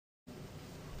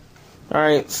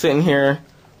Alright, sitting here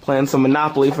playing some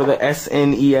Monopoly for the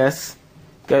SNES.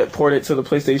 Got it ported to the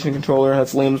PlayStation controller.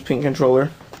 That's Liam's pink controller.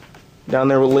 Down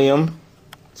there with Liam.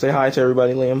 Say hi to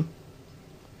everybody, Liam.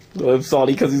 Liam's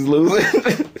salty because he's losing.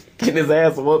 Getting his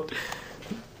ass whooped.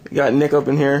 Got Nick up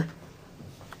in here.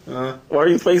 Why are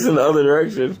you facing the other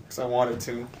direction? Because I wanted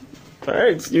to.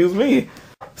 Alright, excuse me.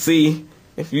 See,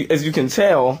 as you can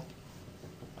tell,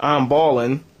 I'm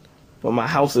balling, but my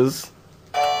houses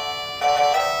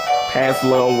past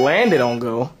landed on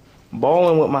go.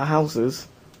 Balling with my houses,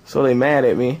 so they mad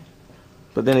at me.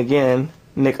 But then again,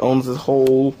 Nick owns this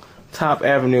whole top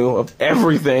avenue of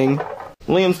everything.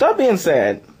 Liam, stop being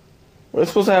sad. We're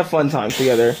supposed to have fun times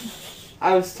together.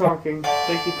 I was talking.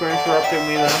 Thank you for interrupting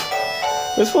me though.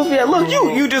 We're supposed to be look,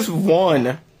 you just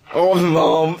won. Oh,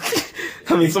 Mom.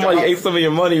 I mean, somebody ate some of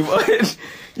your money, but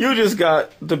you just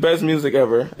got the best music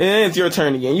ever. And then it's your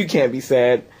turn again. You can't be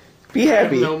sad. Be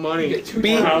happy. I have no money. You get two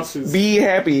more houses. Be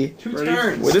happy. Two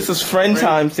turns. Well, this is friend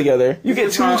times together. You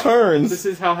get two turns. This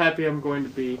is how happy I'm going to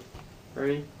be.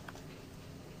 Ready?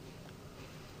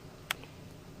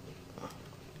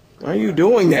 Why are you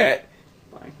doing that?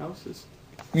 Buying houses.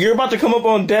 You're about to come up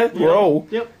on death row.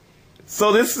 Yep.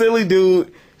 So this silly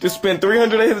dude just spent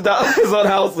 $300 on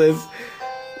houses,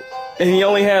 and he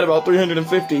only had about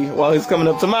 350 while he's coming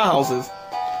up to my houses.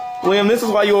 Liam, this is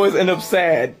why you always end up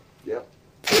sad. Yep.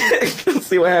 Let's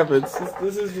see what happens.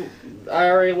 This is. I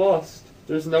already lost.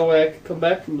 There's no way I can come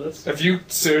back from this. If you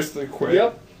seriously quit.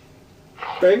 Yep.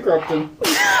 Bankrupting.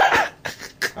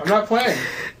 I'm not playing.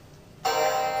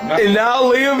 And now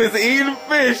Liam is eating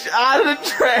fish out of the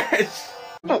trash.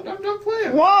 I'm not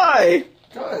playing. Why?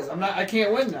 Because I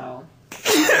can't win now.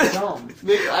 Dumb.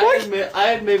 I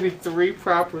had maybe 3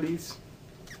 properties.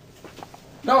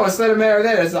 No, it's not a matter of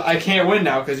that. It's I can't win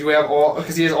now because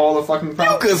he has all the fucking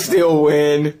properties. You could still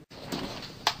win.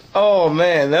 Oh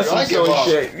man, that's some silly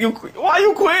shit. Why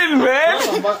you quitting, man?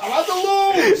 I'm about to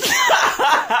lose.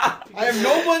 I have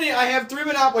no money. I have 3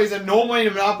 monopolies and no money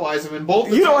to monopolize them. And both.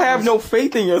 You don't have no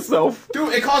faith in yourself,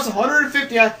 dude. It costs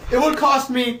 150. It would cost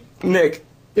me. Nick.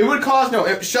 It would cost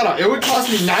shut up. It would cost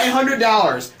me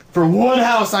 $900 for one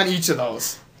house on each of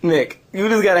those. Nick, you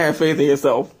just gotta have faith in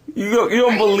yourself. You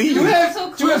don't believe. You have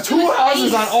 2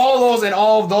 houses on all those and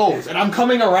all of those, and I'm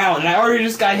coming around, and I already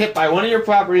just got hit by one of your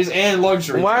properties and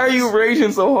luxury. Why are you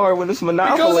raging so hard when it's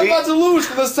Monopoly? Because I'm about to lose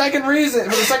for the second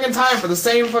time for the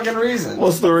same fucking reason.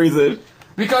 What's the reason?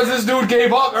 Because this dude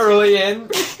gave up early and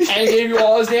gave you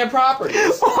all his damn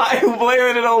properties. Why are you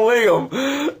blaming it on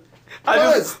Liam?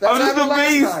 I'm just a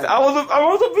beast. I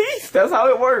was a beast. That's how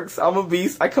it works. I'm a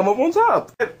beast. I come up on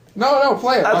top. No,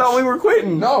 play it. I thought we were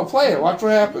quitting. No, play it. Watch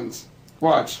what happens.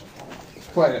 Watch.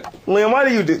 Play it. Liam, why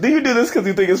do you do this because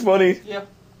you think it's funny? Yep.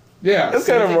 Yeah. It's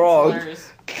kind of wrong.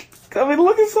 I mean,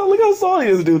 look how salty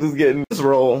this dude is getting. Let's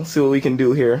roll. See what we can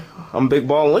do here. I'm big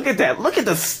ball. Look at that. Look at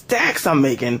the stacks I'm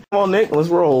making. Come on, Nick. Let's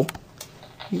roll.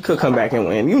 You could come back and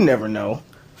win. You never know.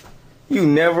 You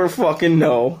never fucking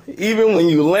know. Even when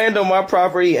you land on my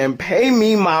property and pay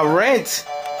me my rent.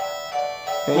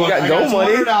 And you got no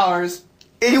money. $200.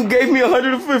 And you gave me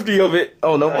 150 of it.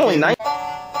 Oh no, only 9.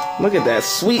 Look at that,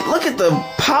 sweet. Look at the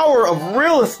power of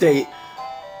real estate.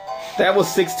 That was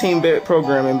 16-bit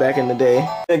programming back in the day.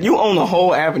 And you own the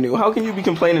whole avenue. How can you be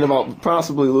complaining about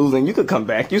possibly losing? You could come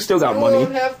back. You still got money. You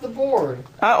own half the board.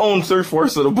 I own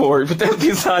 3/4 of the board, but that's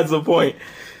besides the point.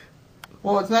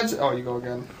 Well, it's not. Oh, you go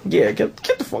again. Yeah, get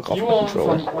the fuck off you my own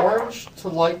controller. from orange to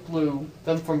light blue,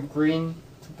 then from green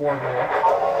to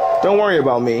boardwalk. Don't worry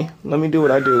about me. Let me do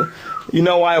what I do. You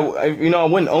know why? I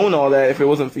wouldn't own all that if it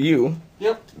wasn't for you.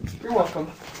 Yep. You're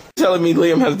welcome. Telling me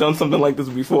Liam has done something like this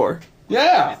before.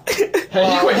 Yeah.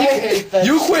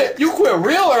 You quit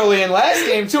real early in last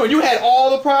game too, and you had all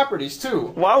the properties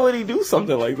too. Why would he do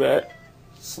something like that?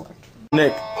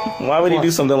 Nick, why would he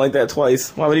do something like that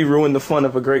twice? Why would he ruin the fun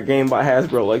of a great game by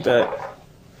Hasbro like that?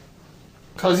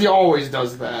 Because he always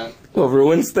does that. What,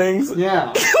 ruins things?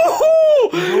 Yeah.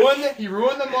 He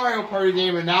ruined the Mario Party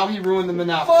game, and now he ruined the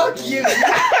Monopoly. Fuck you!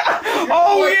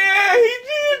 Oh yeah, he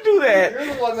did do that.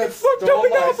 You're the one that fucked stole up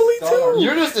Monopoly my star. too.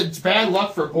 You're just a bad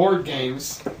luck for board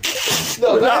games.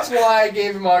 No, that's why I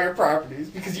gave him all your properties,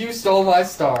 because you stole my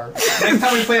star. Next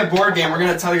time we play a board game, we're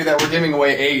gonna tell you that we're giving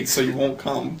away 8, so you won't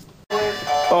come.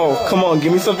 Oh, come on,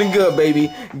 give me something good,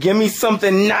 baby. Give me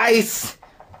something nice.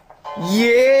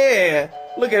 Yeah.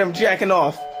 Look at him jacking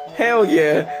off. Hell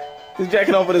yeah. He's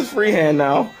jacking off with his free hand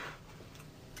now.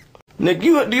 Nick, do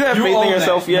you have faith in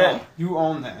yourself yet? No, you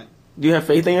own that. Do you have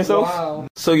faith in yourself? Wow.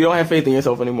 So you don't have faith in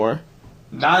yourself anymore?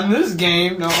 Not in this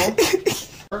game, no.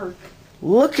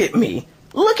 Look at me.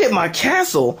 Look at my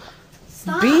castle.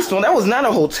 Stop. Beast one? That was not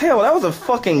a hotel. That was a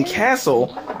fucking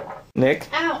castle. Nick.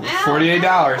 Ow, ow,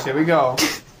 $48. Here we go.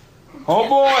 Oh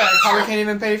boy, I probably can't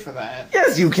even pay for that.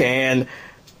 Yes, you can.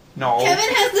 No. Kevin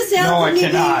has the sound No, of I me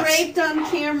cannot. being raped on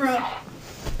camera.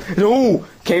 No,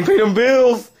 can't pay them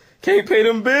bills. Can't pay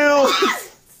them bills.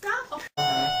 Stop.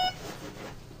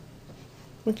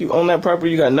 Look, you own that property.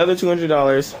 You got another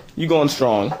 $200. You going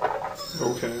strong.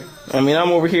 Okay. I mean,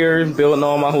 I'm over here building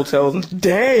all my hotels.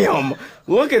 Damn!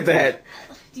 Look at that.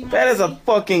 That is a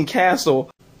fucking castle.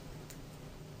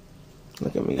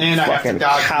 Look at me, And I have fucking to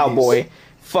dodge cowboy.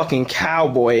 Fucking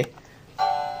cowboy.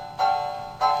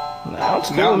 Now it's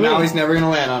cool No, with now me. he's never gonna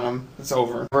land on him. It's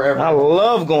over. Forever. I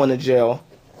love going to jail.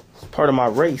 It's part of my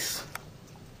race.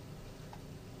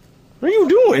 What are you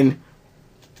doing?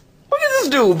 Look at this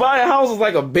dude buying houses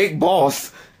like a big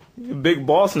boss. You're a big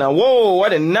boss now. Whoa, I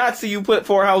did not see you put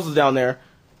 4 houses down there.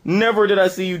 Never did I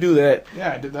see you do that.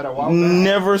 Yeah, I did that a while back.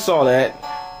 Never saw that.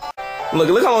 Look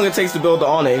how long it takes to build the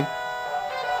awning.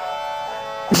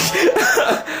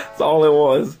 That's all it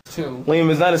was. 2. Liam,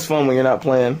 it's not as fun when you're not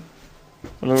playing.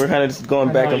 I mean, we're kind of just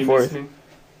going back and forth.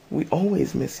 We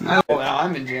always miss you. Now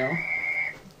I'm in jail.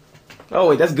 Oh,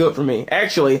 wait, that's good for me.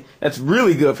 Actually, that's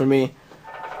really good for me.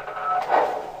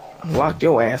 Lock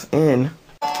your ass in.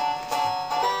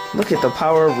 Look at the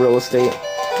power of real estate.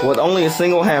 With only a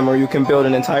single hammer, you can build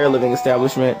an entire living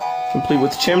establishment, complete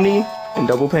with chimney and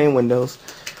double pane windows.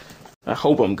 I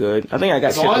hope I'm good. I think I got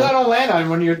As shit. long as I done. don't land on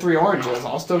one of your 3 oranges,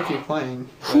 I'll still keep playing.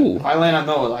 But Whew. if I land on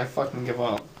those, I fucking give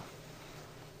up.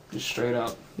 Just straight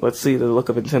up. Let's see the look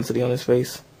of intensity on his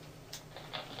face.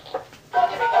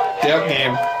 Yep,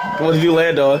 game. What did you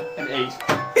land on? An 8.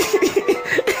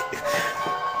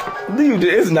 Dude,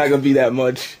 it's not gonna be that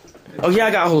much. Oh yeah,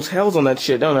 I got hotels on that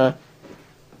shit, don't I?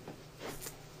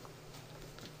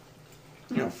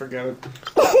 You know, forget it.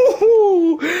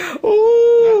 Ooh,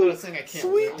 ooh, Another thing I can't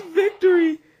sweet do.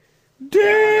 victory.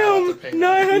 Yeah, I'm Damn, gonna have to pay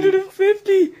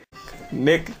 950.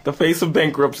 Nick, the face of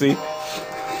bankruptcy.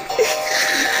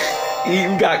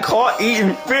 Got caught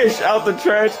eating fish out the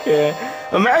trash can.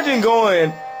 Imagine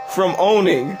going from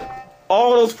owning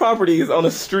all those properties on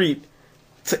the street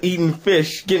to eating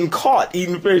fish, getting caught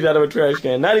eating fish out of a trash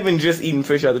can. Not even just eating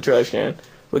fish out of the trash can,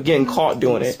 but getting caught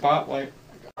doing it. Spotlight.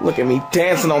 Look at me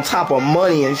dancing on top of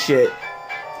money and shit.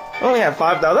 I only had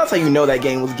 5,000. That's how you know that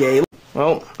game was gay.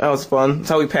 Well, that was fun. That's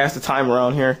how we passed the time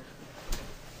around here.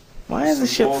 Why is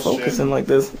this shit focusing like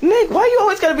this? Nick, why you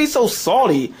always gotta be so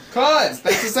salty? Cause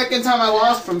that's the second time I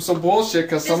lost from some bullshit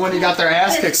because somebody got their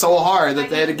ass kicked so hard that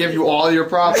they had to give you all your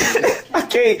property. I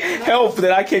can't help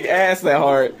that I kick ass that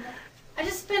hard. I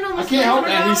just spent I almost can't help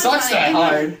that he $100 sucks on that it.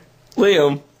 hard.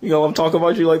 Liam, you know I'm talking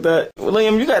about you like that?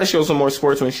 Liam, you gotta show some more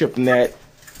sportsmanship than that.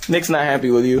 Nick's not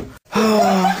happy with you.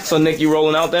 So Nick, you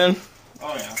rolling out then?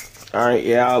 Oh yeah. Alright,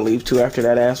 yeah, I'll leave too after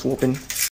that ass whooping.